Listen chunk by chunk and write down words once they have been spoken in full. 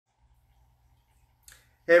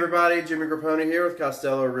Hey everybody, Jimmy Grappone here with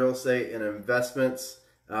Costello Real Estate and Investments.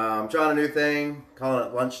 I'm trying a new thing, calling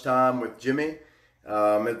it Lunchtime with Jimmy.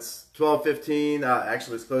 It's 12:15,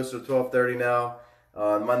 actually it's closer to 12:30 now,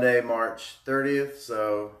 on Monday, March 30th.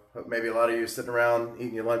 So maybe a lot of you are sitting around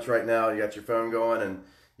eating your lunch right now, you got your phone going and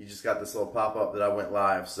you just got this little pop-up that I went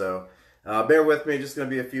live. So bear with me, just going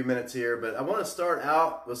to be a few minutes here, but I want to start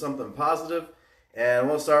out with something positive, and I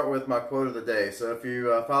want to start with my quote of the day. So if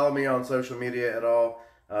you follow me on social media at all,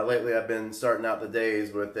 lately I've been starting out the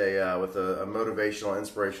days with a motivational,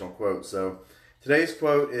 inspirational quote. So today's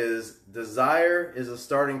quote is, "Desire is a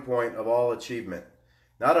starting point of all achievement.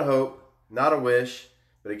 Not a hope, not a wish,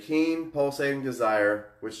 but a keen, pulsating desire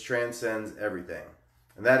which transcends everything."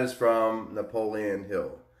 And that is from Napoleon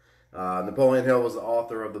Hill. Napoleon Hill was the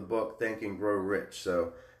author of the book Think and Grow Rich.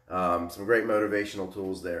 So some great motivational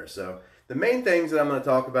tools there. So the main things that I'm going to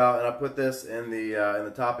talk about, and I put this in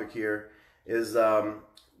the topic here, is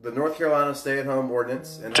the North Carolina stay-at-home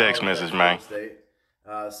ordinance and text message, man.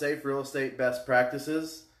 Safe real estate best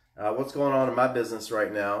practices. What's going on in my business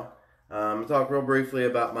right now? I'm going to talk real briefly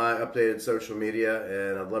about my updated social media,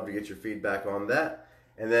 and I'd love to get your feedback on that.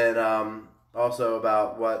 And then also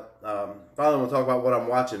about what, finally we'll talk about what I'm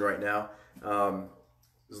watching right now.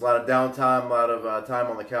 There's a lot of downtime, a lot of time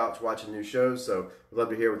on the couch watching new shows, so I'd love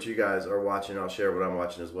to hear what you guys are watching. I'll share what I'm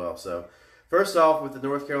watching as well. So first off, with the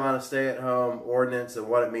North Carolina stay-at-home ordinance and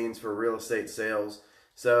what it means for real estate sales.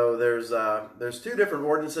 So there's two different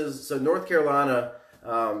ordinances. So North Carolina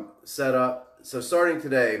set up, so starting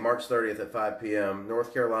today, March 30th at 5 p.m.,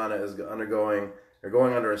 North Carolina is going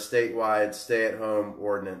under a statewide stay-at-home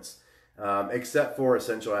ordinance, except for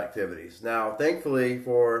essential activities. Now, thankfully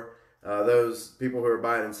for those people who are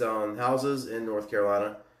buying and selling houses in North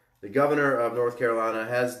Carolina, the governor of North Carolina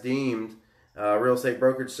has deemed real estate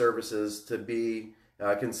brokerage services to be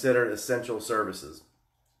considered essential services.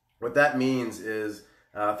 What that means is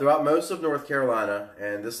throughout most of North Carolina,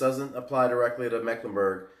 and this doesn't apply directly to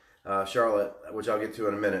Mecklenburg, Charlotte, which I'll get to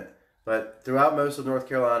in a minute, but throughout most of North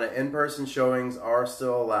Carolina, in-person showings are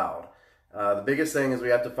still allowed. The biggest thing is we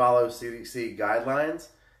have to follow CDC guidelines.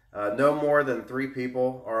 No more than 3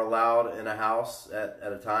 people are allowed in a house at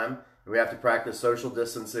a time. We have to practice social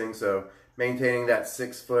distancing, so maintaining that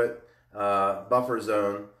 6-foot buffer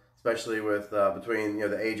zone, especially with between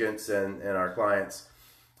the agents and our clients.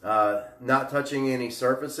 Not touching any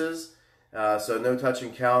surfaces, so no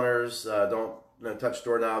touching counters, don't touch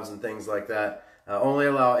doorknobs and things like that. Only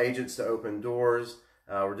allow agents to open doors.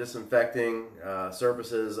 We're disinfecting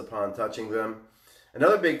surfaces upon touching them.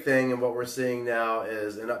 Another big thing and what we're seeing now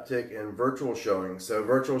is an uptick in virtual showings. So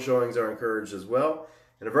virtual showings are encouraged as well.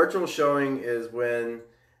 And a virtual showing is when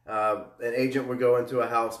an agent would go into a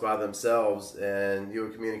house by themselves and you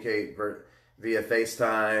would communicate via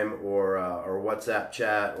FaceTime or WhatsApp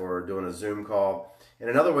chat or doing a Zoom call. And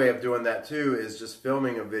another way of doing that too is just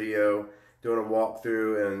filming a video, doing a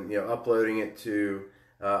walkthrough, and uploading it to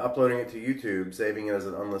YouTube, saving it as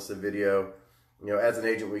an unlisted video. As an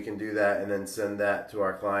agent, we can do that and then send that to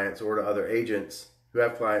our clients or to other agents who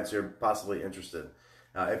have clients who are possibly interested.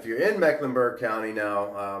 If you're in Mecklenburg County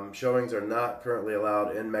now, showings are not currently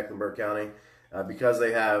allowed in Mecklenburg County because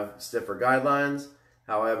they have stiffer guidelines.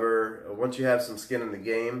 However, once you have some skin in the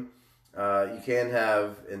game, you can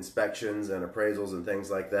have inspections and appraisals and things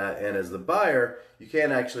like that. And as the buyer, you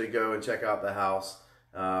can actually go and check out the house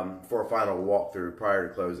for a final walkthrough prior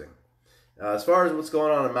to closing. As far as what's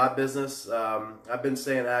going on in my business, I've been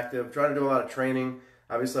staying active, trying to do a lot of training.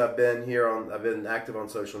 Obviously, I've been active on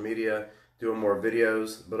social media, doing more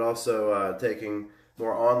videos, but also taking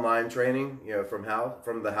more online training,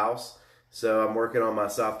 from the house. So I'm working on my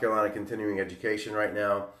South Carolina continuing education right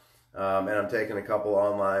now, and I'm taking a couple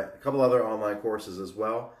other online courses as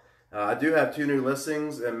well. I do have 2 new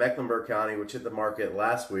listings in Mecklenburg County, which hit the market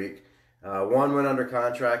last week. One went under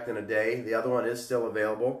contract in a day. The other one is still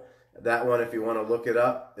available. That one, if you want to look it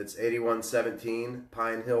up, it's 8117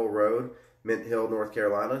 Pine Hill Road, Mint Hill, North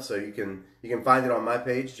Carolina. So you can find it on my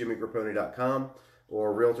page, jimmygrappone.com,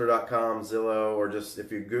 or realtor.com, Zillow, or just if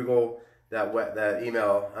you Google if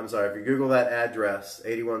you Google that address,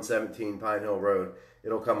 8117 Pine Hill Road,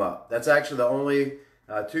 it'll come up. That's actually the only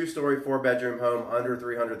 2-story, 4-bedroom home under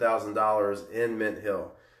 $300,000 in Mint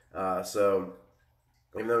Hill. So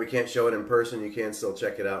even though we can't show it in person, you can still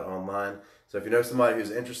check it out online. So if you know somebody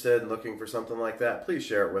who's interested and looking for something like that, please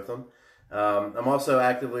share it with them. I'm also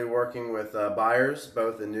actively working with buyers,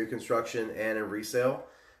 both in new construction and in resale.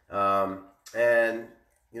 And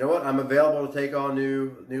you know what? I'm available to take on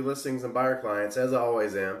new listings and buyer clients, as I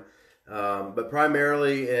always am. But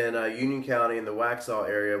primarily in Union County in the Waxhaw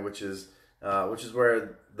area, which is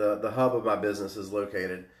where the hub of my business is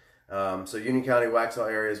located. So Union County, Waxhaw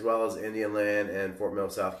area, as well as Indian Land and Fort Mill,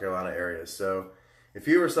 South Carolina areas. So if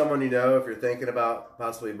you or someone you know, if you're thinking about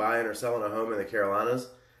possibly buying or selling a home in the Carolinas,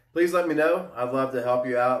 please let me know. I'd love to help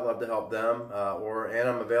you out, love to help them, and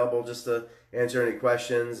I'm available just to answer any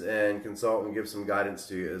questions and consult and give some guidance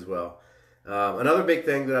to you as well. Another big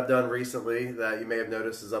thing that I've done recently that you may have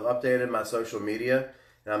noticed is I've updated my social media,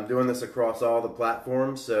 and I'm doing this across all the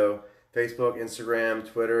platforms, so Facebook, Instagram,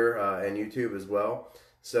 Twitter, and YouTube as well.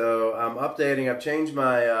 So I'm updating. I've changed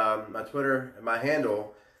my my Twitter, my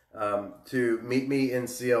handle to Meet Me in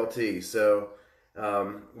CLT. So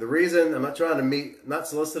the reason I'm not trying to meet, not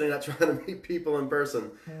soliciting, not trying to meet people in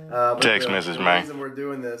person. Text message, man. The reason we're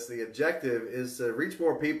doing this, the objective is to reach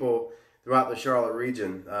more people throughout the Charlotte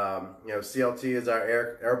region. You know, CLT is our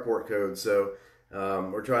airport code, so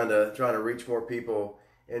we're trying to reach more people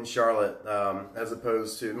in Charlotte, as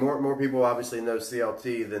opposed to more people obviously know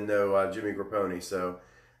CLT than know Jimmy Grappone. So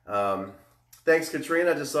thanks,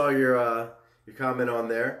 Katrina. I just saw your comment on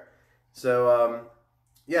there. So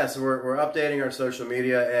yeah, so we're updating our social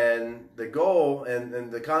media, and the goal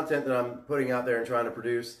and the content that I'm putting out there and trying to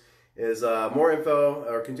produce is more info,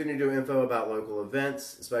 or continue to do info about local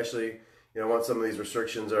events, especially, you know, once some of these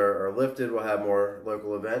restrictions are lifted, we'll have more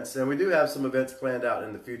local events. And we do have some events planned out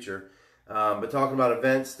in the future. But talking about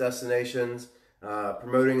events, destinations,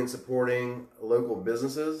 promoting and supporting local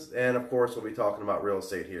businesses, and of course we'll be talking about real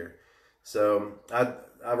estate here. So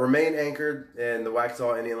I remain anchored in the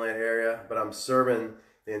Waxhaw Indian Land area, but I'm serving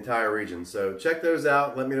the entire region. So check those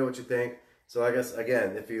out. Let me know what you think. So I guess,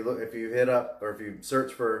 again, if you hit up, or if you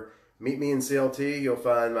search for Meet Me in CLT, you'll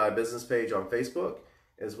find my business page on Facebook,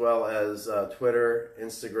 as well as Twitter,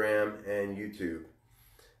 Instagram, and YouTube.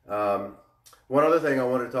 One other thing I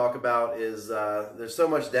want to talk about is there's so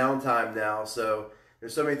much downtime now, so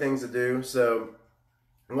there's so many things to do. So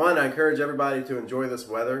one, I encourage everybody to enjoy this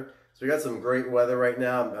weather. So we got some great weather right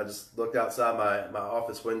now. I just looked outside my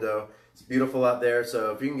office window. It's beautiful out there.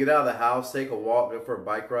 So if you can get out of the house, take a walk, go for a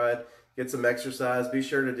bike ride, get some exercise, be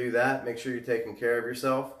sure to do that. Make sure you're taking care of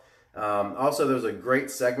yourself. Also, there was a great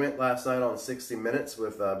segment last night on 60 Minutes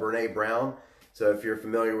with Brene Brown. So if you're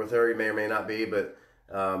familiar with her, you may or may not be, but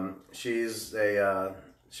she's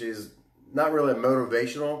not really a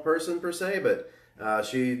motivational person per se, but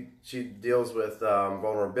she deals with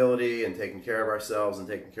vulnerability and taking care of ourselves and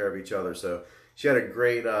taking care of each other. So she had a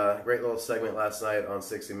great little segment last night on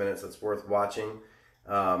 60 Minutes that's worth watching.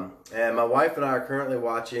 And my wife and I are currently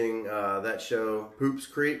watching that show, Poops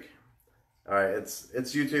Creek. All right, it's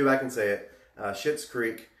YouTube, I can say it. Schitt's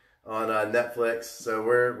Creek on Netflix.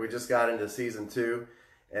 So we just got into season 2,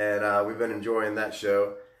 and we've been enjoying that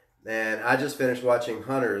show. And I just finished watching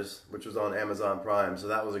Hunters, which was on Amazon Prime. So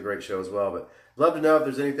that was a great show as well. But I'd love to know if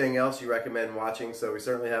there's anything else you recommend watching. So we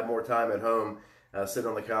certainly have more time at home, sitting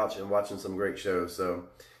on the couch and watching some great shows. So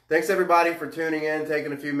thanks everybody for tuning in,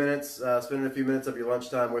 taking a few minutes, spending a few minutes of your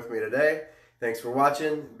lunchtime with me today. Thanks for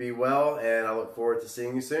watching. Be well, and I look forward to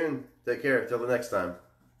seeing you soon. Take care. Until the next time.